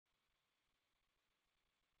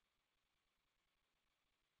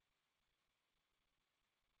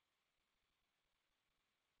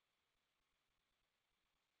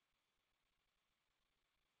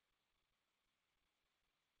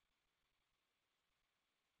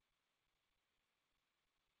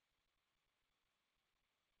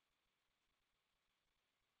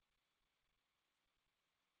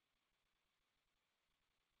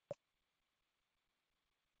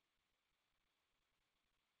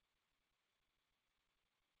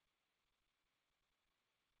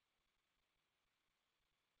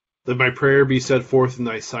Let my prayer be set forth in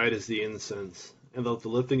thy sight as the incense, and let the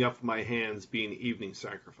lifting up of my hands be an evening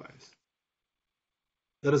sacrifice.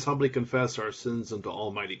 Let us humbly confess our sins unto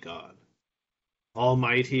Almighty God.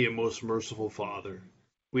 Almighty and most merciful Father,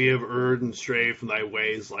 we have erred and strayed from thy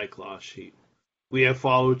ways like lost sheep. We have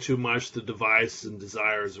followed too much the devices and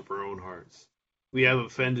desires of our own hearts. We have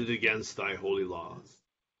offended against thy holy laws.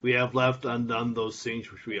 We have left undone those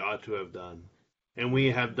things which we ought to have done, and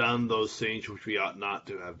we have done those things which we ought not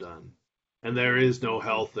to have done. And there is no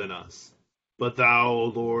health in us. But thou, O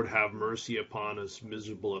Lord, have mercy upon us,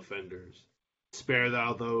 miserable offenders. Spare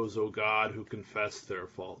thou those, O God, who confess their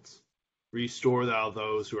faults. Restore thou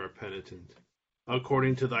those who are penitent,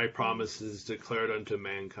 according to thy promises declared unto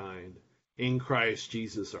mankind, in Christ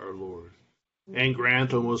Jesus our Lord. And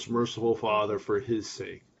grant, O most merciful Father, for his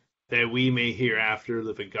sake, that we may hereafter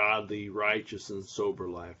live a godly, righteous, and sober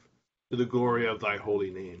life, to the glory of thy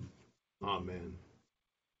holy name. Amen.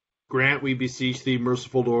 Grant, we beseech thee,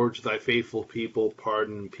 merciful Lord, to thy faithful people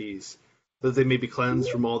pardon and peace, that they may be cleansed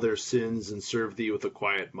from all their sins and serve thee with a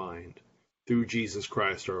quiet mind. Through Jesus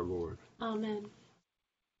Christ our Lord. Amen.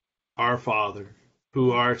 Our Father,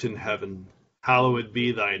 who art in heaven, hallowed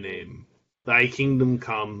be thy name. Thy kingdom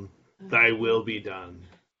come, thy will be done,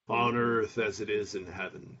 on earth as it is in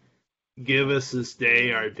heaven. Give us this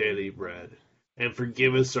day our daily bread, and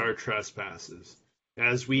forgive us our trespasses,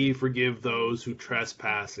 as we forgive those who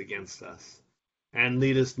trespass against us. And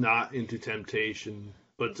lead us not into temptation,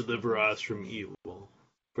 but deliver us from evil.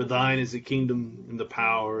 For thine is the kingdom, and the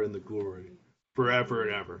power, and the glory, forever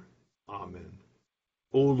and ever. Amen.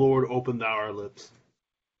 O Lord, open thou our lips,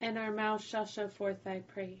 and our mouth shall show forth thy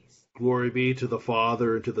praise. Glory be to the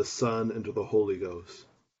Father, and to the Son, and to the Holy Ghost.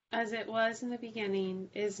 As it was in the beginning,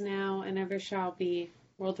 is now, and ever shall be,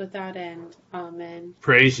 world without end. Amen.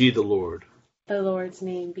 Praise ye the Lord. The Lord's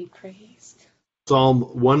name be praised. Psalm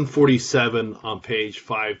 147 on page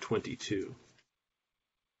 522.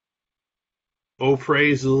 O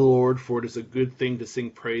praise the Lord, for it is a good thing to sing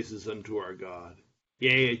praises unto our God.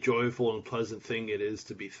 Yea, a joyful and pleasant thing it is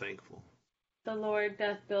to be thankful. The Lord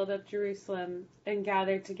doth build up Jerusalem, and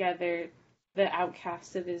gather together the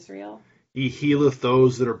outcasts of Israel. He healeth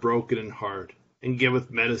those that are broken in heart, and giveth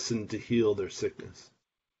medicine to heal their sickness.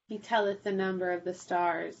 He telleth the number of the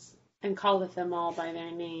stars, and calleth them all by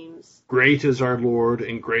their names. Great is our Lord,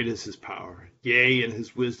 and great is his power. Yea, and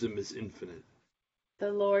his wisdom is infinite.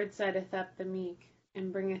 The Lord setteth up the meek,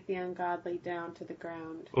 and bringeth the ungodly down to the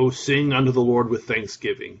ground. O sing unto the Lord with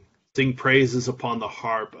thanksgiving. Sing praises upon the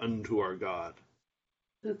harp unto our God.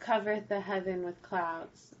 Who covereth the heaven with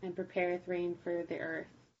clouds, and prepareth rain for the earth,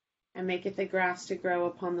 and maketh the grass to grow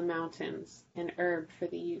upon the mountains, and herb for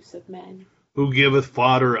the use of men. Who giveth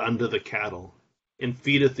fodder unto the cattle, and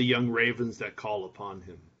feedeth the young ravens that call upon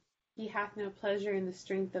him. He hath no pleasure in the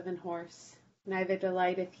strength of an horse, neither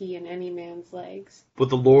delighteth he in any man's legs. But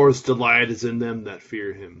the Lord's delight is in them that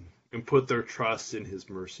fear him, and put their trust in his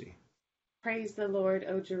mercy. Praise the Lord,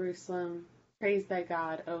 O Jerusalem. Praise thy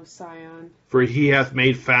God, O Sion. For he hath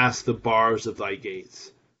made fast the bars of thy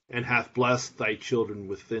gates, and hath blessed thy children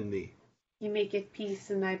within thee. He maketh peace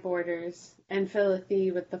in thy borders, and filleth thee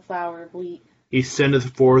with the flour of wheat. He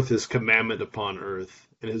sendeth forth his commandment upon earth,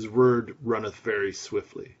 and his word runneth very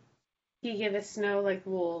swiftly. He giveth snow like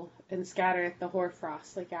wool, and scattereth the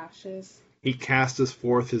hoarfrost like ashes. He casteth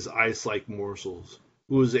forth his ice like morsels.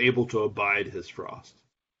 Who is able to abide his frost?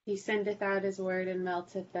 He sendeth out his word, and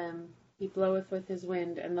melteth them. He bloweth with his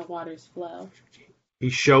wind, and the waters flow. He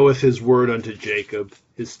showeth his word unto Jacob,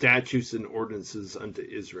 his statutes and ordinances unto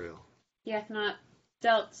Israel. He hath not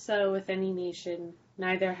dealt so with any nation,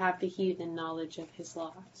 neither have the heathen knowledge of his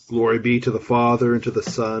laws. Glory be to the Father, and to the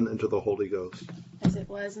Son, and to the Holy Ghost. As it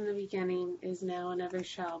was in the beginning, is now, and ever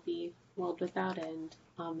shall be, world without end.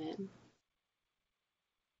 Amen.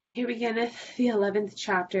 Here beginneth the 11th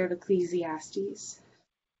chapter of Ecclesiastes.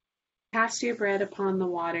 Cast your bread upon the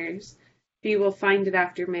waters, for you will find it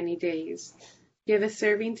after many days. Give a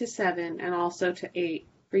serving to 7, and also to 8,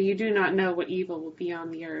 for you do not know what evil will be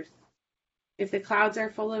on the earth. If the clouds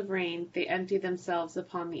are full of rain, they empty themselves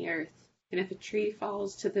upon the earth. And if a tree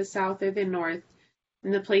falls to the south or the north,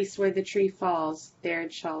 in the place where the tree falls, there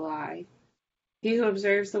it shall lie. He who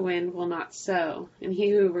observes the wind will not sow, and he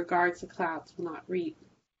who regards the clouds will not reap.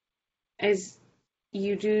 As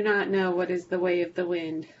you do not know what is the way of the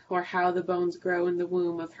wind, or how the bones grow in the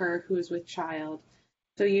womb of her who is with child,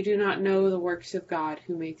 so you do not know the works of God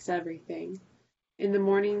who makes everything. In the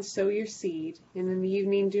morning sow your seed, and in the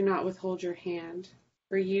evening do not withhold your hand,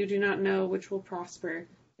 for you do not know which will prosper,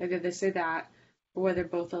 whether this or that, or whether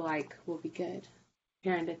both alike will be good.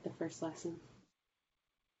 Here endeth the first lesson.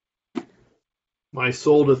 My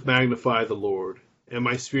soul doth magnify the Lord, and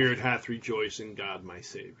my spirit hath rejoiced in God my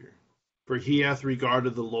Saviour. For he hath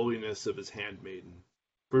regarded the lowliness of his handmaiden.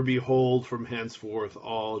 For behold, from henceforth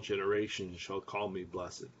all generations shall call me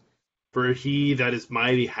blessed. For he that is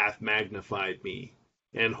mighty hath magnified me,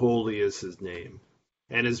 and holy is his name.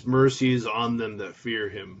 And his mercy is on them that fear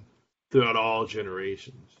him throughout all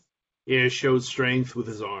generations. He has showed strength with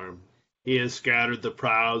his arm. He has scattered the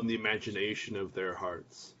proud in the imagination of their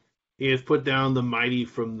hearts. He hath put down the mighty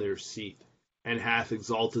from their seat, and hath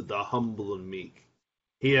exalted the humble and meek.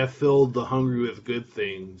 He hath filled the hungry with good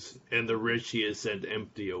things, and the rich he hath sent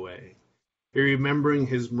empty away. He remembering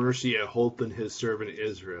his mercy hath holpen his servant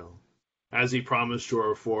Israel, as he promised to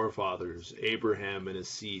our forefathers, Abraham and his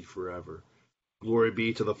seed forever. Glory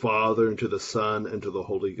be to the Father, and to the Son, and to the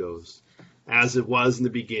Holy Ghost, as it was in the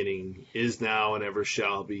beginning, is now, and ever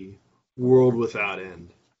shall be, world without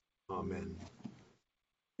end. Amen.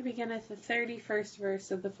 It beginneth the 31st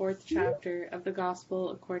verse of the 4th chapter of the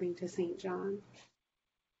Gospel according to St. John.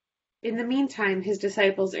 In the meantime his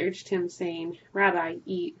disciples urged him, saying, Rabbi,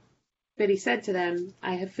 eat. But he said to them,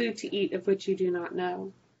 I have food to eat of which you do not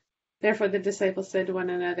know. Therefore the disciples said to one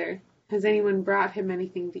another, Has anyone brought him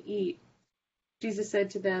anything to eat? Jesus said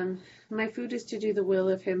to them, My food is to do the will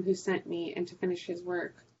of him who sent me, and to finish his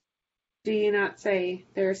work. Do you not say,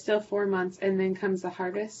 There are still 4 months, and then comes the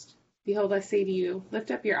harvest? Behold, I say to you, lift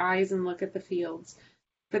up your eyes and look at the fields,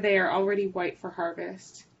 for they are already white for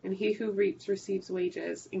harvest. And he who reaps receives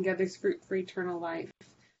wages, and gathers fruit for eternal life.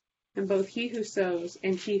 And both he who sows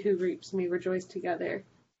and he who reaps may rejoice together.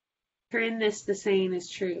 For in this the saying is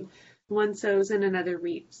true, one sows and another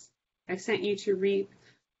reaps. I sent you to reap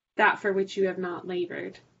that for which you have not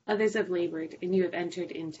labored. Others have labored, and you have entered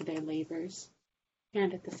into their labors.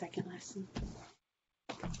 And at the second lesson.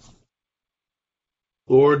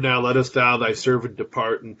 Lord, now lettest thou thy servant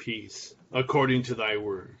depart in peace, according to thy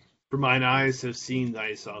word. For mine eyes have seen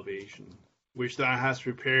thy salvation, which thou hast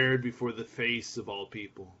prepared before the face of all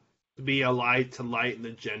people, to be a light to lighten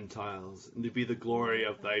the Gentiles, and to be the glory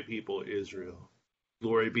of thy people Israel.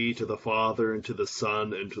 Glory be to the Father, and to the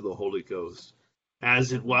Son, and to the Holy Ghost,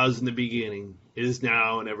 as it was in the beginning, is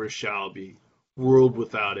now, and ever shall be, world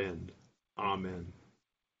without end. Amen.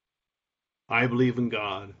 I believe in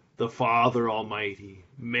God, the Father Almighty,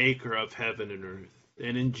 maker of heaven and earth,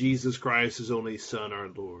 and in Jesus Christ, his only Son, our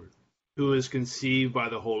Lord, who is conceived by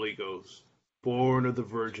the Holy Ghost, born of the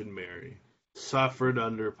Virgin Mary, suffered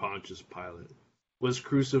under Pontius Pilate, was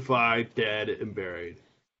crucified, dead, and buried.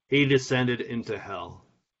 He descended into hell.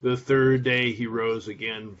 The 3rd day he rose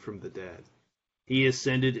again from the dead. He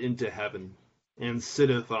ascended into heaven, and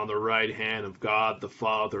sitteth on the right hand of God the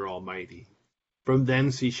Father Almighty. From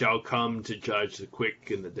thence he shall come to judge the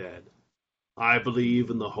quick and the dead. I believe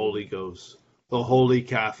in the Holy Ghost, the Holy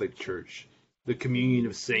Catholic Church, the communion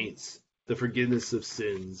of saints, the forgiveness of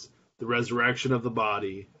sins, the resurrection of the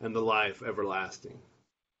body, and the life everlasting.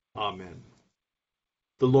 Amen.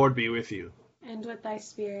 The Lord be with you. And with thy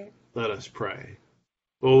spirit. Let us pray.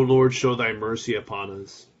 O Lord, show thy mercy upon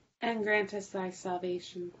us. And grant us thy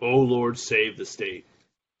salvation. O Lord, save the state.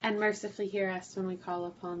 And mercifully hear us when we call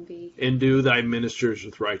upon thee. Endue thy ministers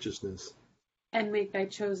with righteousness. And make thy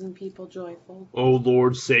chosen people joyful. O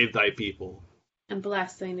Lord, save thy people. And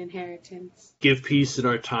bless thine inheritance. Give peace in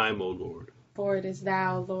our time, O Lord. For it is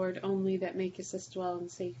thou, Lord, only that makest us dwell in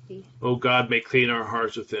safety. O God, make clean our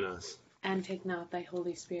hearts within us. And take not thy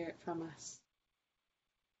Holy Spirit from us.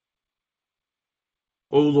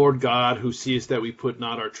 O Lord God, who seest that we put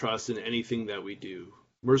not our trust in anything that we do,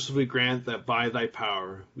 mercifully grant that by thy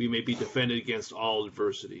power we may be defended against all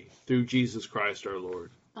adversity, through Jesus Christ our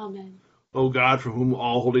Lord. Amen. O God, from whom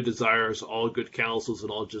all holy desires, all good counsels,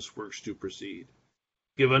 and all just works do proceed,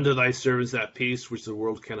 give unto thy servants that peace which the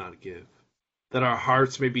world cannot give, that our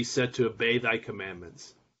hearts may be set to obey thy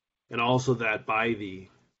commandments, and also that by thee,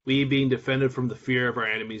 we, being defended from the fear of our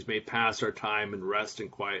enemies, may pass our time in rest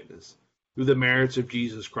and quietness, through the merits of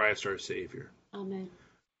Jesus Christ our Savior. Amen.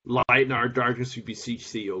 Lighten our darkness, we beseech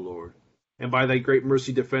thee, O Lord, and by thy great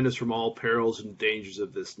mercy defend us from all perils and dangers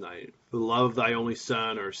of this night, for the love of thy only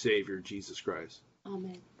Son, our Savior, Jesus Christ.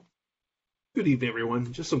 Amen. Good evening,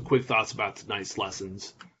 everyone. Just some quick thoughts about tonight's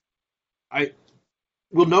lessons.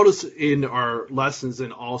 We'll notice in our lessons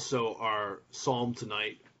and also our psalm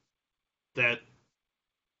tonight that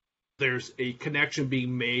there's a connection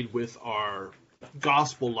being made with our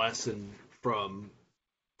gospel lesson from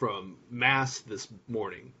Mass this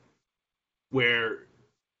morning, where,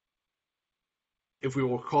 if we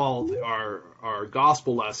will recall, our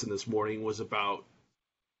gospel lesson this morning was about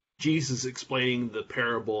Jesus explaining the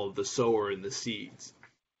parable of the sower and the seeds.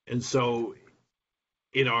 And so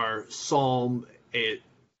in our psalm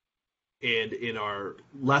and in our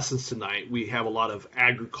lessons tonight, we have a lot of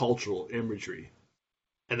agricultural imagery,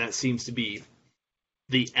 and that seems to be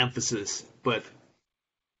the emphasis. But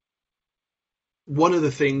one of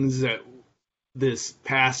the things that this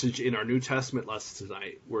passage in our New Testament lesson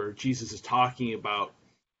tonight, where Jesus is talking about,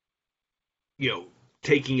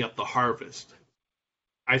 taking up the harvest,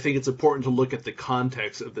 I think it's important to look at the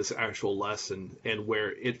context of this actual lesson and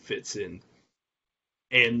where it fits in.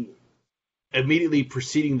 And immediately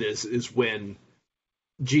preceding this is when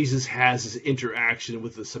Jesus has his interaction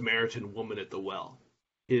with the Samaritan woman at the well.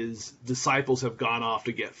 His disciples have gone off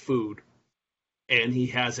to get food, and he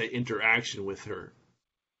has an interaction with her.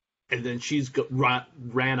 And then she's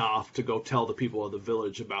ran off to go tell the people of the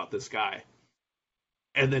village about this guy.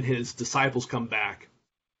 And then his disciples come back.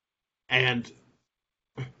 And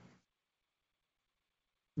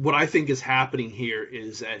what I think is happening here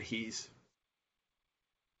is that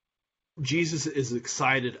Jesus is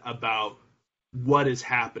excited about what is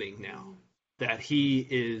happening now. That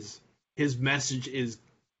his message is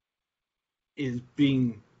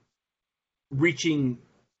reaching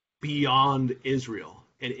beyond Israel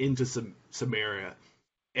and into Samaria,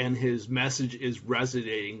 and his message is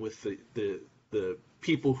resonating with the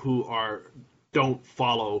people who don't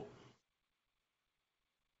follow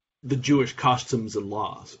the Jewish customs and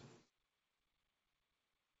laws.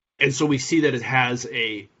 And so we see that it has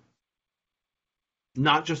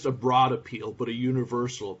not just a broad appeal, but a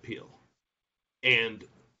universal appeal. And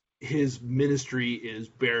his ministry is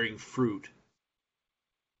bearing fruit.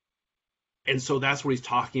 And so that's what he's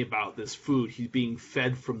talking about, this food. He's being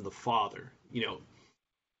fed from the Father.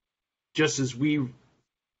 Just as we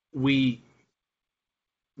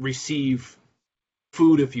receive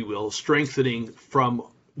food, if you will, strengthening from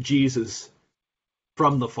Jesus,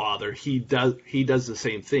 from the Father, he does the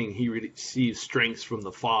same thing. He receives strength from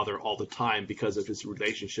the Father all the time because of his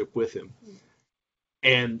relationship with him.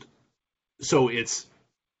 And so it's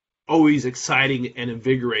always exciting and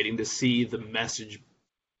invigorating to see the message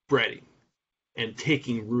spreading and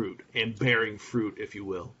taking root and bearing fruit, if you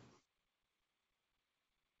will.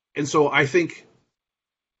 And so I think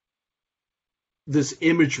this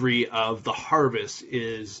imagery of the harvest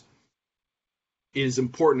is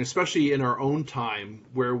important, especially in our own time,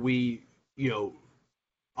 where we,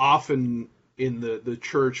 often in the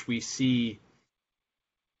church we see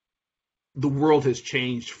the world has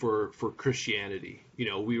changed for Christianity.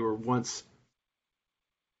 We were once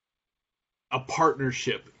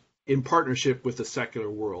in partnership with the secular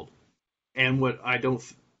world. And what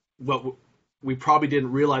we probably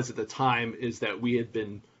didn't realize at the time is that we had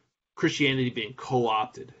been Christianity being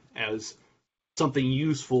co-opted as something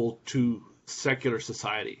useful to secular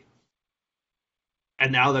society.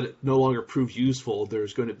 And now that it no longer proves useful,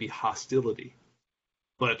 there's going to be hostility.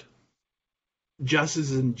 But just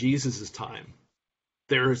as in Jesus' time,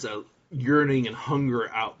 there is a yearning and hunger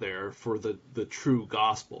out there for the true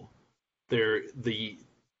gospel. The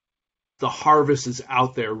harvest is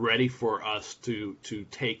out there ready for us to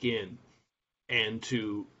take in and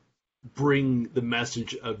to bring the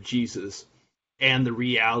message of Jesus and the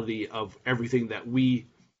reality of everything that we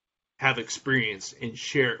have experienced and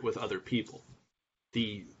share it with other people.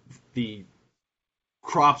 The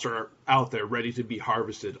crops are out there ready to be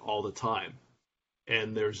harvested all the time.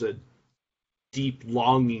 And there's a deep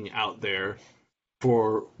longing out there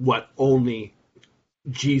for what only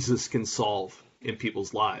Jesus can solve in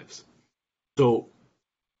people's lives. So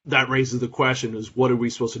that raises the question is, what are we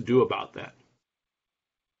supposed to do about that?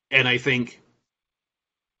 And I think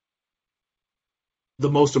the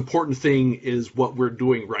most important thing is what we're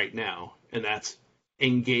doing right now, and that's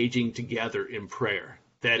engaging together in prayer.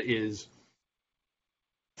 That is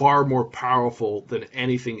far more powerful than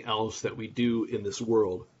anything else that we do in this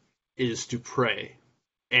world, is to pray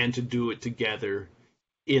and to do it together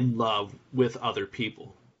in love with other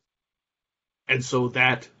people. And so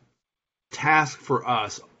that task for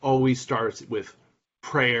us always starts with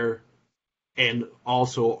prayer and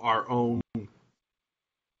also our own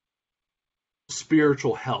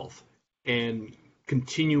spiritual health and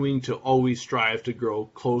continuing to always strive to grow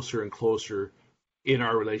closer and closer in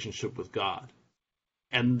our relationship with God.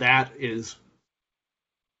 And that is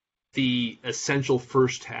the essential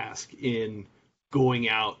first task in going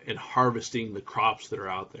out and harvesting the crops that are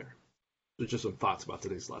out there. So just some thoughts about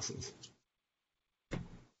today's lessons.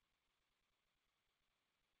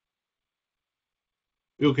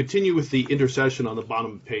 We'll continue with the intercession on the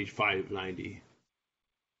bottom of page 590.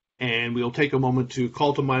 And we'll take a moment to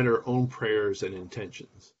call to mind our own prayers and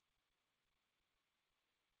intentions.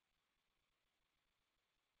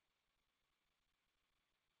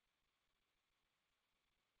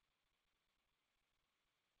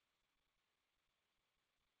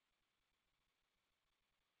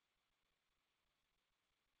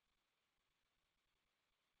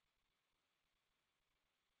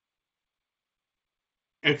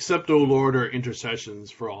 Accept, O Lord, our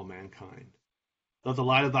intercessions for all mankind. Let the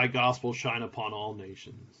light of thy gospel shine upon all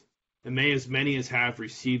nations, and may as many as have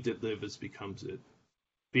received it live as becomes it.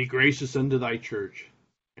 Be gracious unto thy church,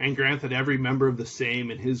 and grant that every member of the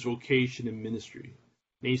same in his vocation and ministry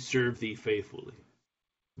may serve thee faithfully.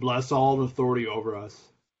 Bless all in authority over us,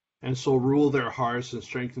 and so rule their hearts and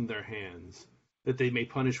strengthen their hands, that they may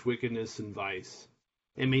punish wickedness and vice,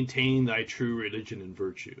 and maintain thy true religion and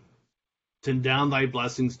virtue. Send down thy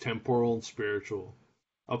blessings, temporal and spiritual,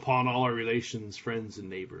 upon all our relations, friends, and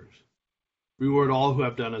neighbors. Reward all who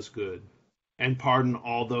have done us good, and pardon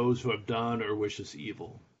all those who have done or wish us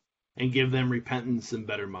evil, and give them repentance and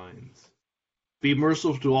better minds. Be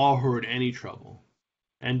merciful to all who are in any trouble,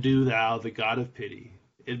 and do thou, the God of pity,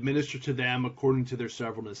 administer to them according to their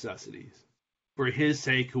several necessities. For his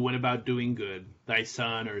sake who went about doing good, thy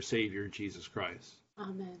Son, our Savior, Jesus Christ.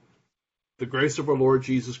 Amen. The grace of our Lord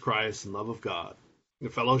Jesus Christ and love of God, and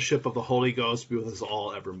the fellowship of the Holy Ghost be with us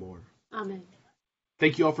all evermore. Amen.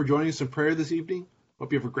 Thank you all for joining us in prayer this evening.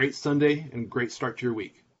 Hope you have a great Sunday and a great start to your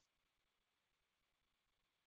week.